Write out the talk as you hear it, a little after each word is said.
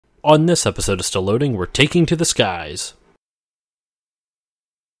On this episode of Still Loading, we're taking to the skies.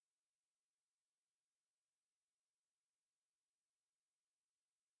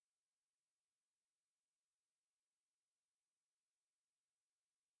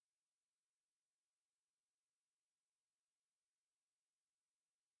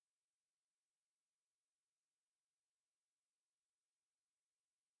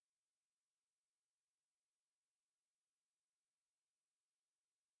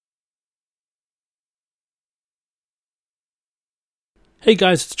 Hey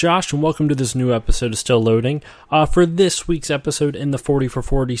guys, it's Josh, and welcome to this new episode of Still Loading. For this week's episode in the 40 for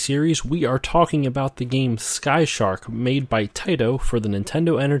 40 series, we are talking about the game Sky Shark, made by Taito for the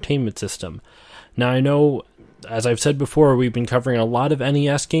Nintendo Entertainment System. Now, I know, as I've said before, we've been covering a lot of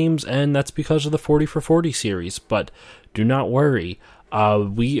NES games, and that's because of the 40 for 40 series, but do not worry.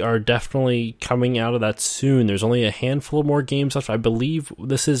 We are definitely coming out of that soon. There's only a handful more games left. I believe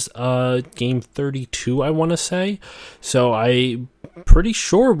this is game 32, I want to say. So I'm pretty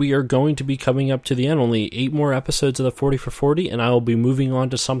sure we are going to be coming up to the end. Only 8 more episodes of the 40 for 40, and I will be moving on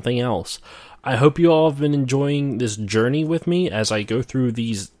to something else. I hope you all have been enjoying this journey with me as I go through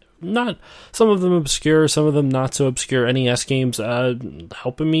these, not some of them obscure, some of them not so obscure NES games,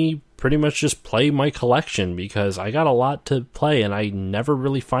 helping me pretty much just play my collection, because I got a lot to play and I never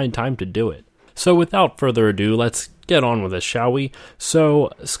really find time to do it. So without further ado, let's get on with this, shall we? So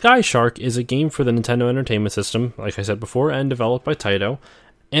Sky Shark is a game for the Nintendo Entertainment System, like I said before, and developed by Taito,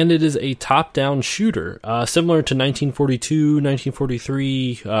 and it is a top-down shooter, similar to 1942,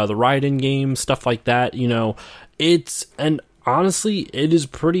 1943, the Raiden games, stuff like that. And honestly, it is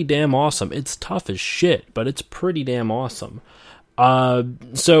pretty damn awesome. It's tough as shit, but it's pretty damn awesome.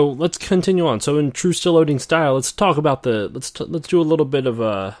 So let's continue on. So in true Still Loading style, let's talk about let's do a little bit of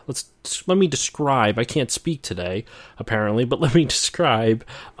let me describe. I can't speak today, apparently, but let me describe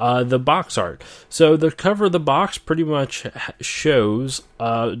the box art. So the cover of the box pretty much shows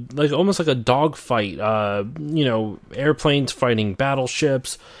almost like a dogfight. Airplanes fighting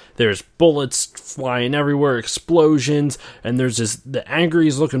battleships. There's bullets flying everywhere, explosions, and there's the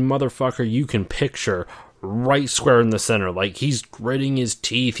angriest looking motherfucker you can picture right square in the center. Like, he's gritting his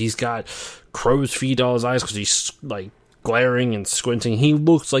teeth. He's got crow's feet on his eyes because he's like glaring and squinting. He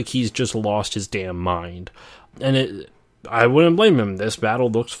looks like he's just lost his damn mind. And I wouldn't blame him. This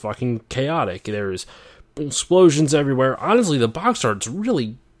battle looks fucking chaotic. There's explosions everywhere. Honestly, the box art's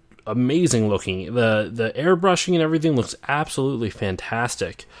really amazing looking. The airbrushing and everything looks absolutely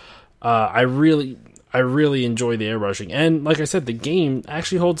fantastic. I really enjoy the airbrushing, and like I said, the game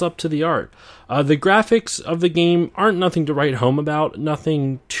actually holds up to the art. The graphics of the game aren't nothing to write home about,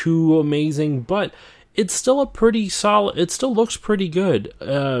 nothing too amazing, but it's still a pretty solid. It still looks pretty good.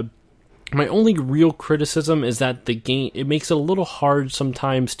 My only real criticism is that the game, it makes it a little hard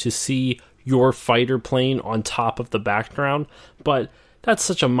sometimes to see your fighter plane on top of the background, but that's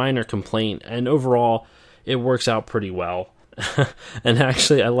such a minor complaint, and overall, it works out pretty well. And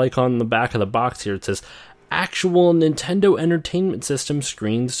actually, I like on the back of the box here, it says, actual Nintendo Entertainment System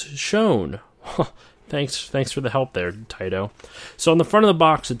screens shown. Thanks for the help there, Taito. So on the front of the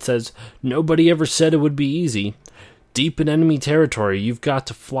box, it says, nobody ever said it would be easy. Deep in enemy territory, you've got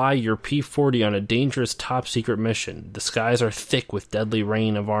to fly your P-40 on a dangerous top-secret mission. The skies are thick with deadly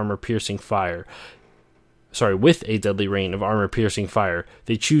rain of armor-piercing fire. With a deadly rain of armor-piercing fire.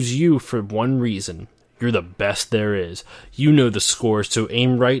 They choose you for one reason. You're the best there is. You know the score, so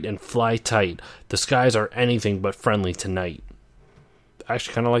aim right and fly tight. The skies are anything but friendly tonight. I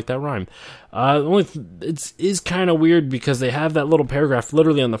actually kind of like that rhyme. It is kind of weird because they have that little paragraph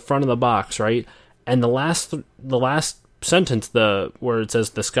literally on the front of the box, right? And the last sentence, where it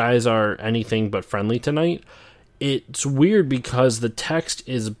says the skies are anything but friendly tonight, it's weird because the text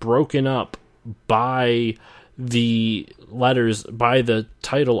is broken up by the letters, by the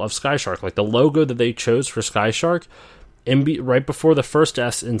title of Sky Shark. Like the logo that they chose for Sky Shark, right before the first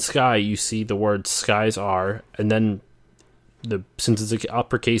S in Sky, you see the word skies are, and then since it's an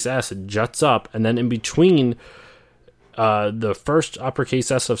uppercase S, it juts up, and then in between the first uppercase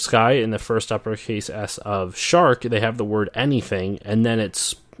S of Sky and the first uppercase S of Shark, they have the word anything, and then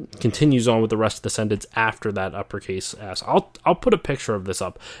it's continues on with the rest of the sentence after that uppercase S. I'll put a picture of this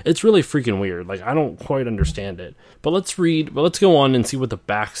up. It's really freaking weird. Like, I don't quite understand it. But let's go on and see what the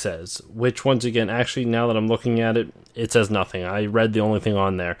back says, which, once again, actually, now that I'm looking at it, it says nothing. I read the only thing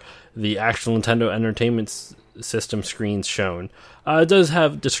on there. The actual Nintendo Entertainment system screens shown. It does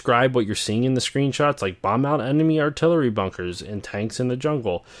describe what you're seeing in the screenshots, like bomb out enemy artillery bunkers and tanks in the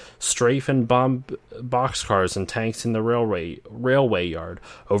jungle, strafe and bomb boxcars and tanks in the railway yard,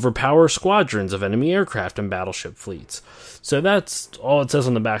 overpower squadrons of enemy aircraft and battleship fleets. So that's all it says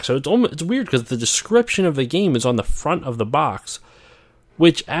on the back. So it's weird because the description of the game is on the front of the box,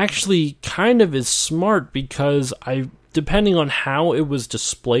 which actually kind of is smart because depending on how it was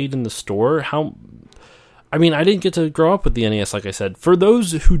displayed in the store, I didn't get to grow up with the NES, like I said. For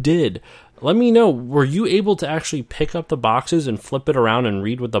those who did, let me know, were you able to actually pick up the boxes and flip it around and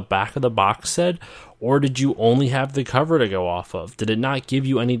read what the back of the box said? Or did you only have the cover to go off of? Did it not give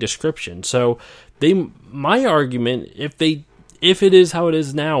you any description? So my argument, if it is how it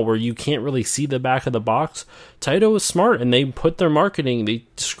is now, where you can't really see the back of the box, Taito was smart, and they put their marketing, they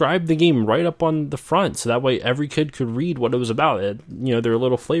described the game right up on the front, so that way every kid could read what it was about. Their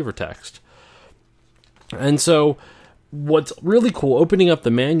little flavor text. And so, what's really cool, opening up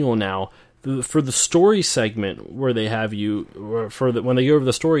the manual now, for the story segment where they have you, when they go over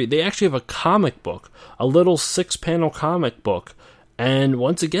the story, they actually have a comic book, a little 6-panel comic book. And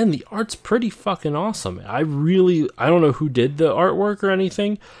once again, the art's pretty fucking awesome. I don't know who did the artwork or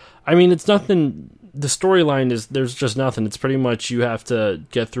anything. It's nothing, the storyline there's just nothing. It's pretty much you have to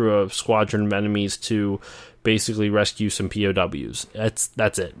get through a squadron of enemies to basically rescue some POWs.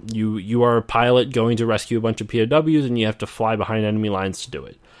 That's it. You are a pilot going to rescue a bunch of POWs, and you have to fly behind enemy lines to do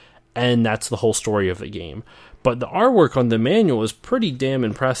it. And that's the whole story of the game. But the artwork on the manual is pretty damn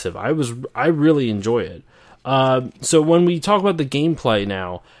impressive. I really enjoy it. So when we talk about the gameplay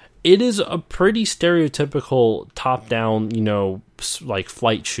now, it is a pretty stereotypical top-down, like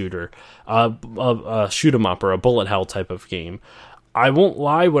flight shooter, a shoot 'em up or a bullet hell type of game. I won't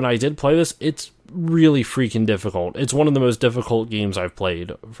lie, when I did play this, it's really freaking difficult. It's one of the most difficult games I've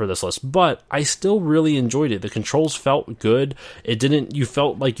played for this list, but I still really enjoyed it. The controls felt good. You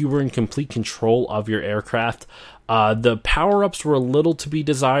felt like you were in complete control of your aircraft. The power-ups were a little to be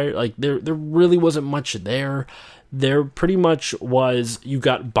desired. Like, there really wasn't much there. There pretty much was, you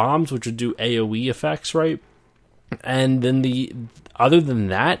got bombs, which would do AoE effects, right? And then other than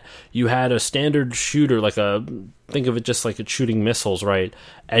that, you had a standard shooter, think of it just like it's shooting missiles, right?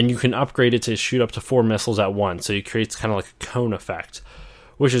 And you can upgrade it to shoot up to 4 missiles at once, so it creates kind of like a cone effect,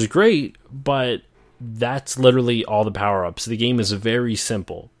 which is great, but that's literally all the power-ups. The game is very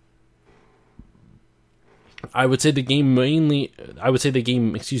simple. I would say the game mainly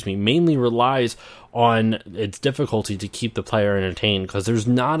relies on its difficulty to keep the player entertained, because there's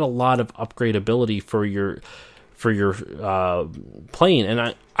not a lot of upgradability for your plane.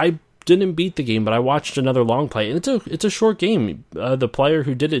 And I didn't beat the game, but I watched another long play, and it's a short game. The player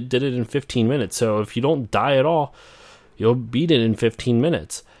who did it in 15 minutes. So if you don't die at all, you'll beat it in 15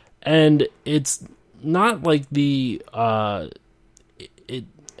 minutes. And it's not like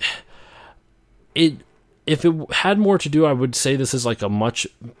if it had more to do, I would say this is like a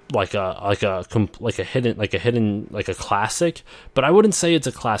classic, but I wouldn't say it's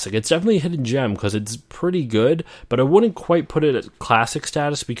a classic. It's definitely a hidden gem because it's pretty good, but I wouldn't quite put it at classic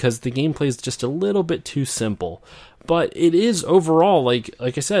status because the gameplay is just a little bit too simple. But it is overall, like I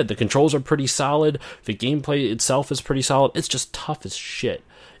said, the controls are pretty solid. The gameplay itself is pretty solid. It's just tough as shit.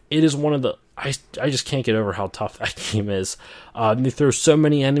 It is one of the... I just can't get over how tough that game is. They throw so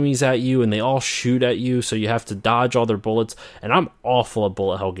many enemies at you, and they all shoot at you, so you have to dodge all their bullets. And I'm awful at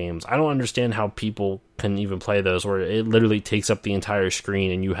bullet hell games. I don't understand how people can even play those, where it literally takes up the entire screen,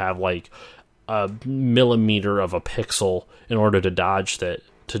 and you have like a millimeter of a pixel in order to dodge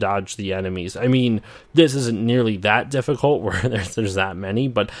the enemies. I mean, this isn't nearly that difficult where there's that many,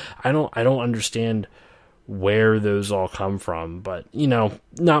 but I don't understand where those all come from. But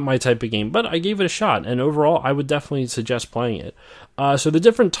not my type of game, but I gave it a shot, and overall I would definitely suggest playing it. So the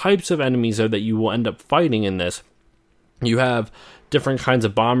different types of enemies that you will end up fighting in this, you have different kinds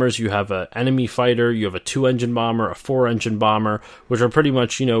of bombers. You have an enemy fighter, you have a 2-engine bomber, a 4-engine bomber, which are pretty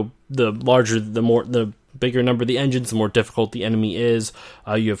much, the bigger number of the engines, the more difficult the enemy is.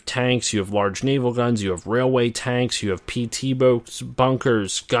 You have tanks, you have large naval guns, you have railway tanks, you have PT boats,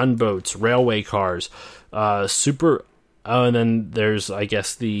 bunkers, gunboats, railway cars, and then there's, I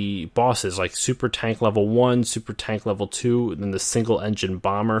guess, the bosses, like Super Tank Level 1, Super Tank Level 2, and then the single-engine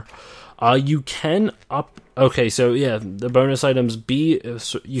bomber. You can okay, so yeah, the bonus items,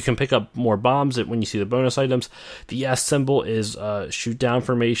 you can pick up more bombs when you see the bonus items. The S symbol is shoot down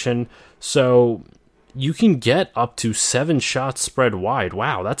formation, so you can get up to 7 shots spread wide.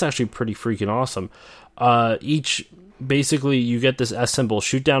 Wow, that's actually pretty freaking awesome. Each basically you get this S symbol,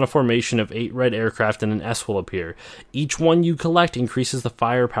 shoot down a formation of 8 red aircraft and an S will appear. Each one you collect increases the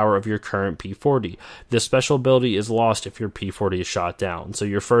firepower of your current P-40. This special ability is lost if your P-40 is shot down. So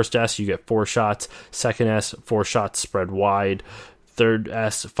your first S, you get 4 shots, second S, 4 shots spread wide, third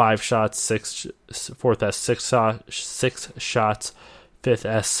S, 5 shots, fourth S, 6 shots, fifth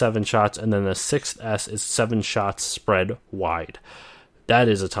S, 7 shots, and then the sixth S is 7 shots spread wide. That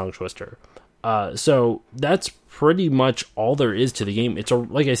is a tongue twister. So that's pretty much all there is to the game.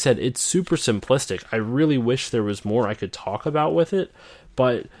 Like I said, it's super simplistic. I really wish there was more I could talk about with it,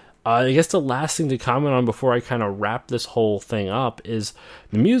 but I guess the last thing to comment on before I kind of wrap this whole thing up is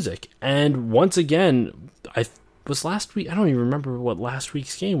the music. And once again, last week, I don't even remember what last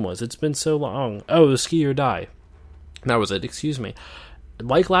week's game was. It's been so long. Oh, it was Ski or Die. That was it, excuse me.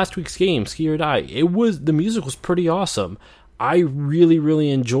 Like last week's game, Ski or Die, the music was pretty awesome. I really,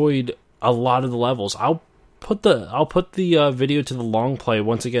 really enjoyed a lot of the levels. I'll put the video to the long play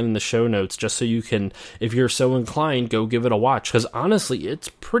once again in the show notes, just so you can, if you're so inclined, go give it a watch, because honestly, it's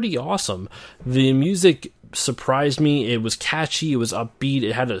pretty awesome. The music surprised me. It was catchy, it was upbeat,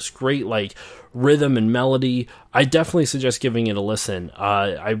 it had this great rhythm and melody. I definitely suggest giving it a listen.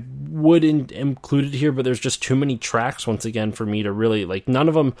 I would include it here, but there's just too many tracks once again for me to really none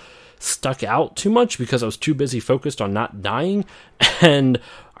of them stuck out too much because I was too busy focused on not dying, and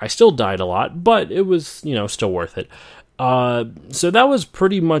I still died a lot, but it was, still worth it. So that was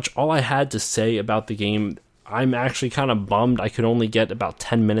pretty much all I had to say about the game. I'm actually kind of bummed I could only get about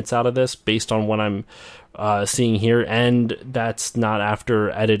 10 minutes out of this based on what I'm seeing here, and that's not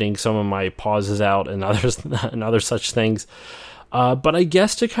after editing some of my pauses out and other such things. But I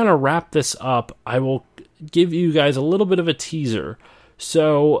guess to kind of wrap this up, I will give you guys a little bit of a teaser.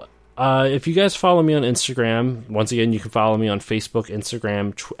 So if you guys follow me on Instagram, once again, you can follow me on Facebook,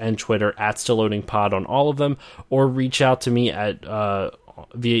 Instagram, and Twitter at StillLoadingPod on all of them, or reach out to me at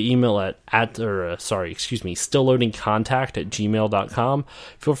via email stillloadingcontact@gmail.com.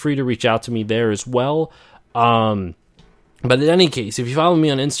 Feel free to reach out to me there as well. But in any case, if you follow me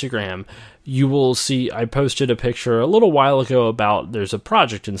on Instagram, you will see I posted a picture a little while ago about there's a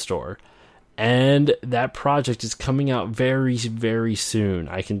project in store. And that project is coming out very, very soon.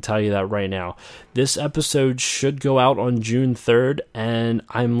 I can tell you that right now. This episode should go out on June 3rd, and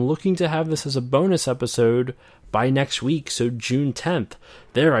I'm looking to have this as a bonus episode by next week, so June 10th.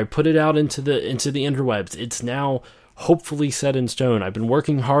 There, I put it out into the interwebs. It's now hopefully set in stone. I've been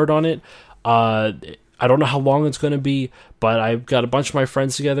working hard on it. I don't know how long it's going to be, but I've got a bunch of my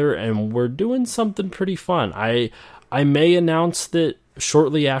friends together, and we're doing something pretty fun. I may announce that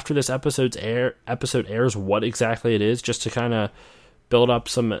shortly after this episode airs what exactly it is, just to kind of build up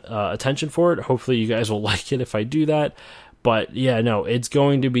some attention for it. Hopefully you guys will like it if I do that. But yeah, no, it's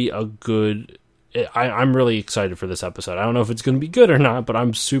going to be a good... I'm really excited for this episode. I don't know if it's going to be good or not, but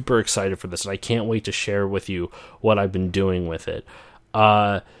I'm super excited for this, and I can't wait to share with you what I've been doing with it.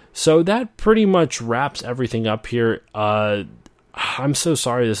 So that pretty much wraps everything up here. I'm so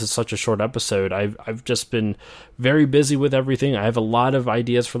sorry this is such a short episode. I've just been very busy with everything. I have a lot of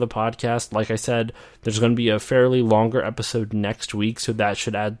ideas for the podcast. Like I said, there's going to be a fairly longer episode next week, so that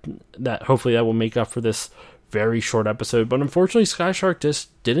should add that. Hopefully that will make up for this very short episode. But unfortunately, Sky Shark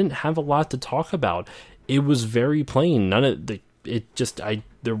just didn't have a lot to talk about. It was very plain.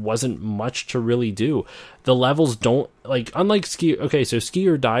 There wasn't much to really do. The levels don't unlike Ski. Okay, so Ski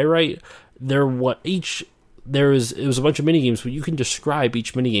or Die, right? It was a bunch of minigames, but you can describe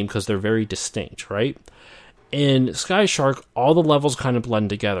each minigame because they're very distinct, right? In Sky Shark, all the levels kind of blend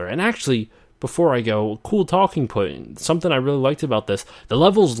together. And actually, before I go, a cool talking point, something I really liked about this, the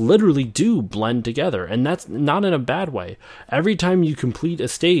levels literally do blend together, and that's not in a bad way. Every time you complete a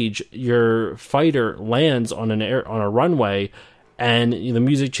stage, your fighter lands on a runway, and the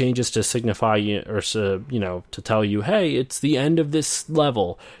music changes to signify to tell you, hey, it's the end of this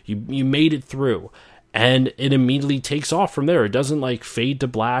level. You made it through. And it immediately takes off from there. It doesn't fade to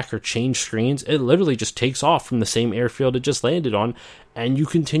black or change screens. It literally just takes off from the same airfield it just landed on, and you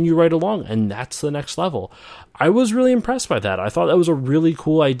continue right along, and that's the next level. I was really impressed by that. I thought that was a really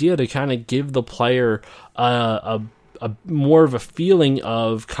cool idea to kind of give the player a more of a feeling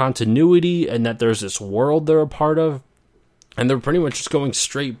of continuity, and that there's this world they're a part of, and they're pretty much just going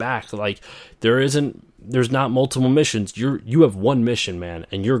straight back. There's not multiple missions. You have one mission, man,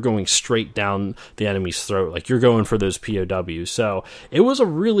 and you're going straight down the enemy's throat. You're going for those POWs. So it was a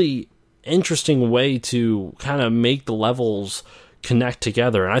really interesting way to kind of make the levels connect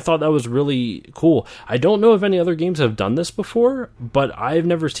together, and I thought that was really cool. I don't know if any other games have done this before, but I've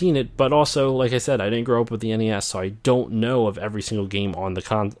never seen it. But also, like I said, I didn't grow up with the NES, so I don't know of every single game on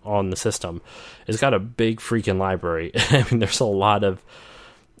the system. It's got a big freaking library. I mean, there's a lot of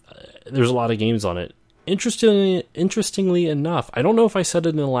games on it. Interestingly enough, I don't know if I said it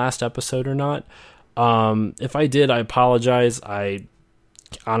in the last episode or not. If I did, I apologize. I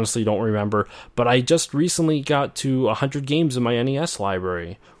honestly don't remember, but I just recently got to 100 games in my NES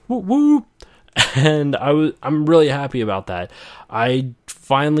library. Whoop whoop! And I'm really happy about that. I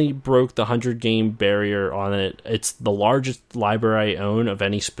finally broke the 100 game barrier on it. It's the largest library I own of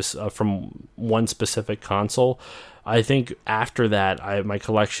any from one specific console. I think after that, my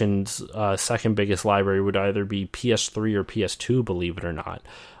collection's second biggest library would either be PS3 or PS2, believe it or not.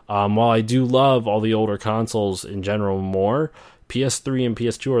 While I do love all the older consoles in general more, PS3 and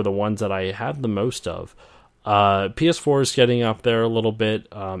PS2 are the ones that I have the most of. PS4 is getting up there a little bit.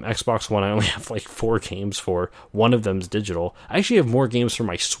 Xbox One, I only have like 4 games for. One of them's digital. I actually have more games for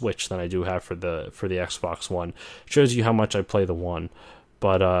my Switch than I do have for the Xbox One. Shows you how much I play the one.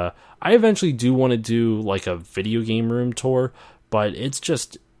 But I eventually do want to do like a video game room tour, but it's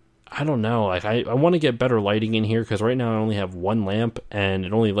just, I don't know. Like I want to get better lighting in here, because right now I only have one lamp and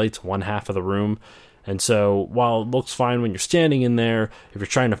it only lights one half of the room. And so while it looks fine when you're standing in there, if you're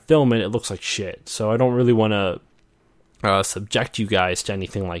trying to film it, it looks like shit. So I don't really want to subject you guys to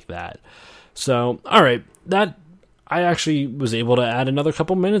anything like that. So, all right, that I actually was able to add another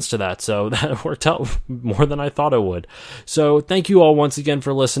couple minutes to that, so that worked out more than I thought it would. So thank you all once again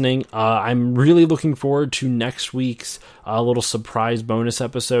for listening. I'm really looking forward to next week's little surprise bonus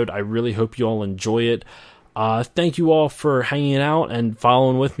episode. I really hope you all enjoy it. Thank you all for hanging out and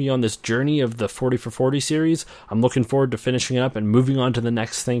following with me on this journey of the 40 for 40 series. I'm looking forward to finishing up and moving on to the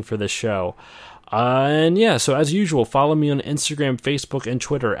next thing for this show. And yeah, so as usual, follow me on Instagram, Facebook, and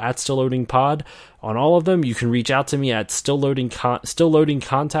Twitter at StillLoadingPod. On all of them, you can reach out to me at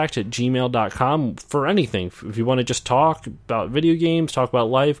stillloadingcontact@gmail.com for anything. If you want to just talk about video games, talk about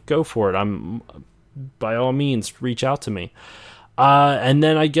life, go for it. By all means, reach out to me. And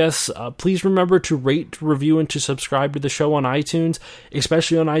then I guess please remember to rate, review, and to subscribe to the show on iTunes,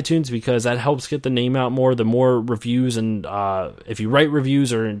 especially on iTunes, because that helps get the name out more. The more reviews, and if you write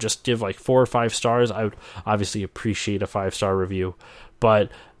reviews or just give like 4 or 5 stars, I would obviously appreciate a 5-star review. But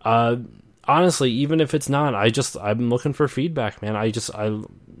honestly, even if it's not, I'm looking for feedback, man.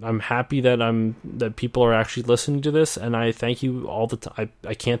 I'm happy that people are actually listening to this, and I thank you all the time.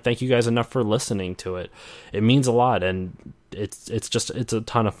 I can't thank you guys enough for listening to it. It means a lot, and it's a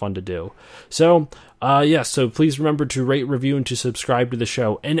ton of fun to do. So so please remember to rate, review, and to subscribe to the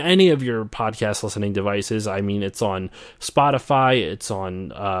show in any of your podcast listening devices. I mean, it's on Spotify, it's on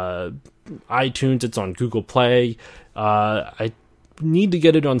iTunes, it's on Google Play. I need to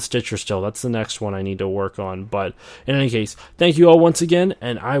get it on Stitcher still. That's the next one I need to work on. But in any case, thank you all once again,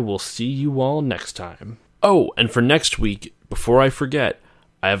 and I will see you all next time. Oh, and for next week, before I forget,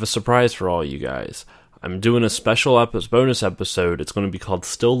 I have a surprise for all you guys. I'm doing a special bonus episode. It's going to be called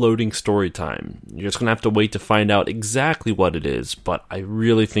Still Loading Storytime. You're just going to have to wait to find out exactly what it is, but I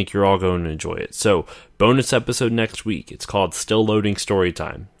really think you're all going to enjoy it. So, bonus episode next week. It's called Still Loading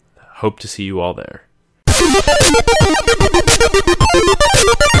Storytime. Hope to see you all there.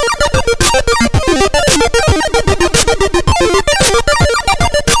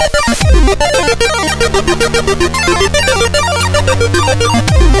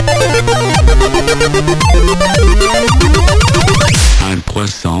 Un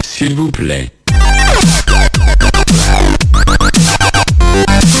croissant, s'il vous plaît.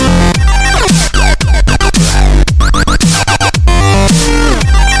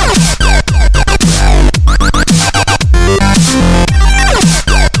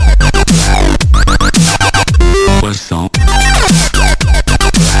 Croissant.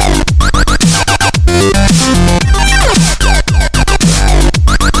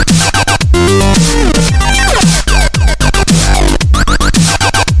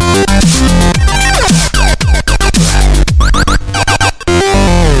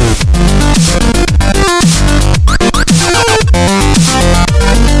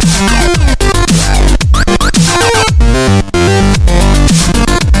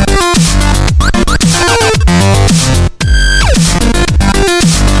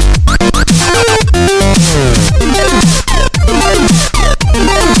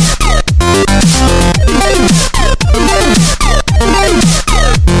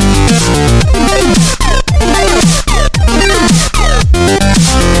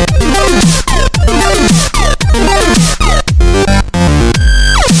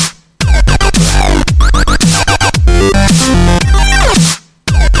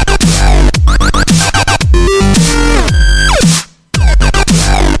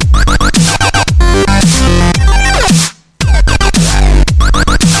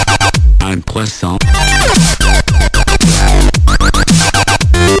 poisson.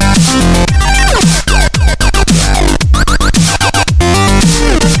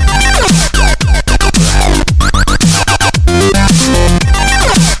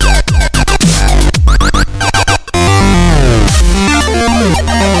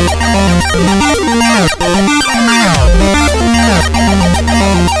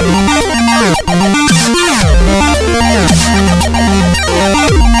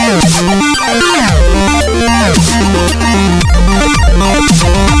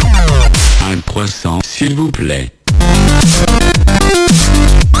 Un poisson, s'il vous plaît.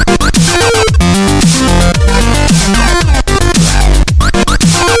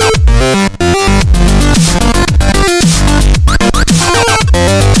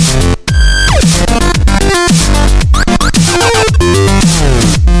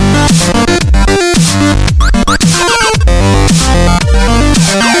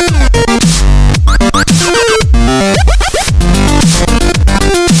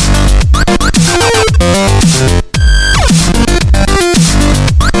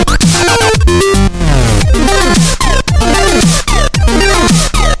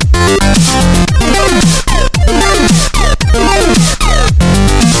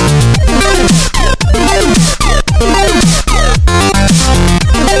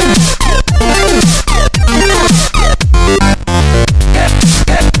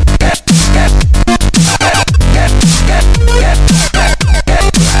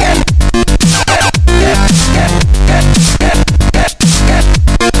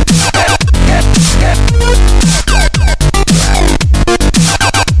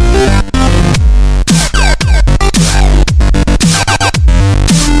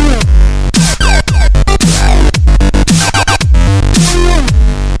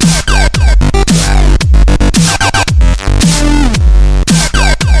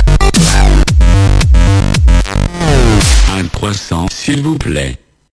 Un poisson, s'il vous plaît.